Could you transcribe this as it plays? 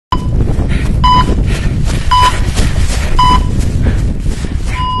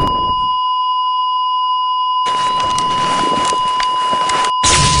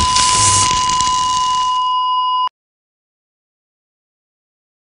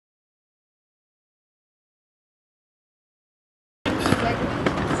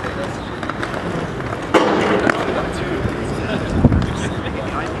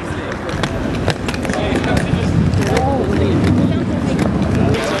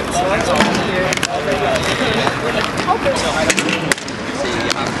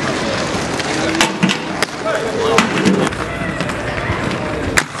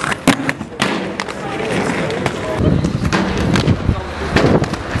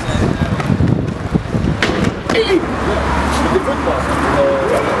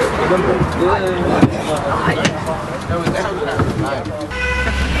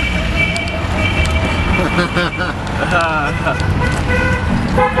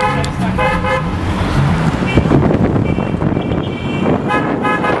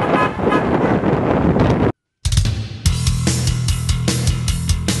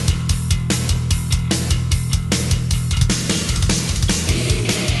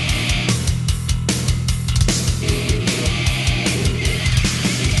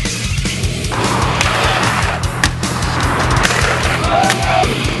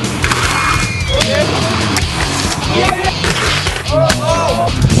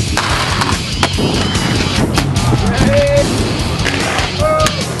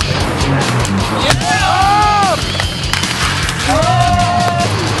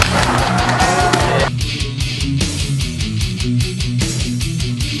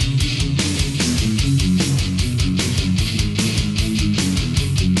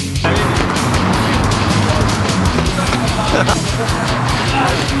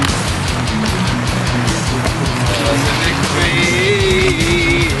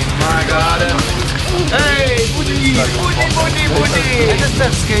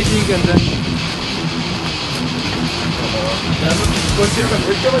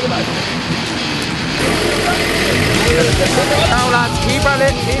Now lads, keep on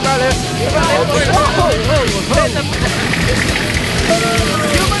it, keep on it, keep on it.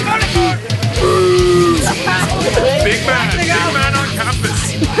 Big man on campus.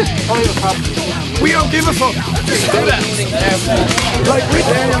 We don't give a fuck. Just do that. Like we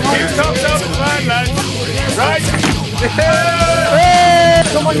keep thumbs up, man, lads. Right?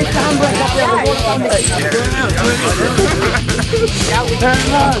 Someone needs to handbrake up there.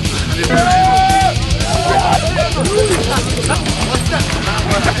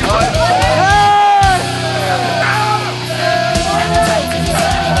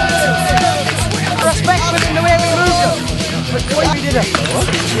 Respect within the way we moved them. But the way we did it.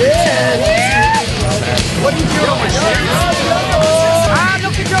 What are you doing? Ah,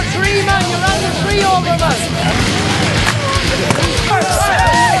 look at your tree, man. You're on the tree over, man.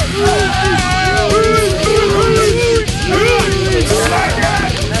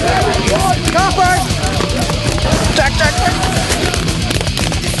 Copper! Jack, Jack, Jack!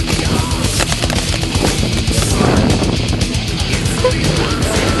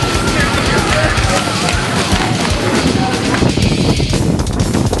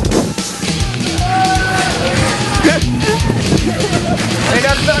 Hey,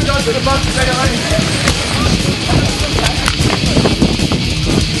 that's not going to the box,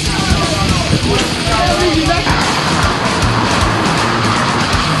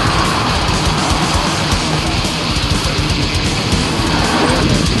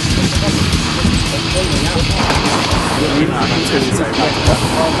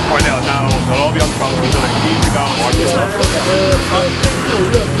 Or they'll all be on the phone. They'll keep to go and watch this stuff.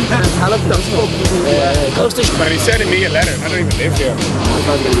 But he sending me a letter. I don't even live here. I'm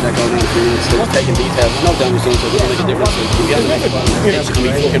probably going to be that going on 3 minutes. Still taking details. No damage done, so it doesn't make a difference. You get it. We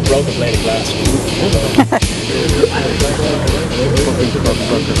fucking broke a blade of glass.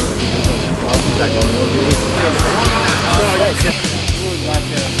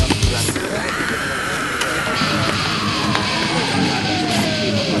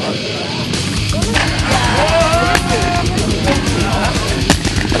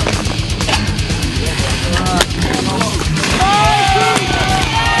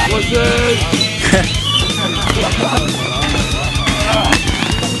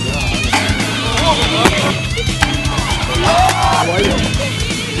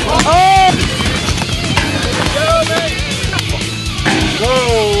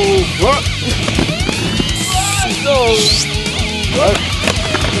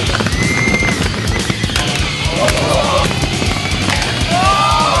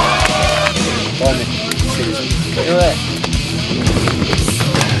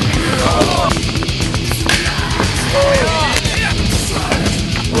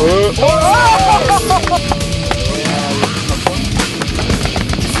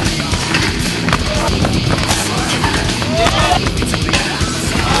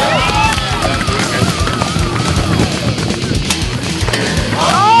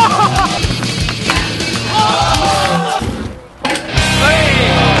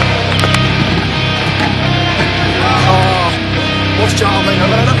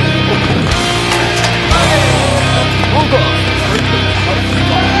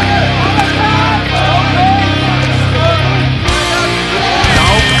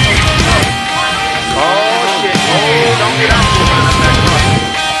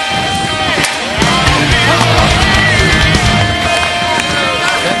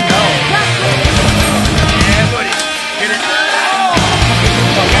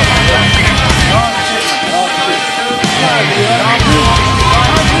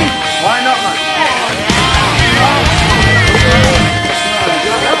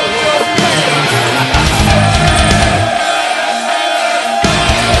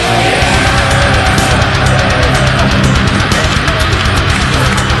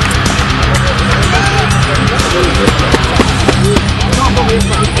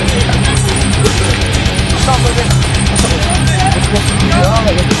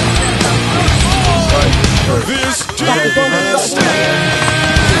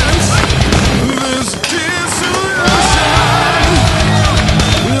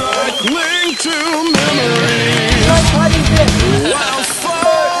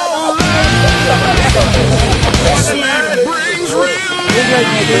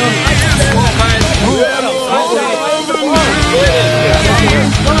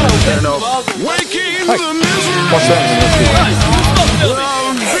 What's that?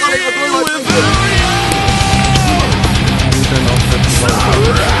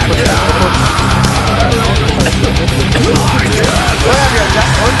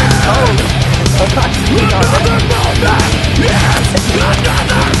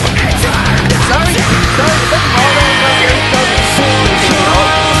 Sorry.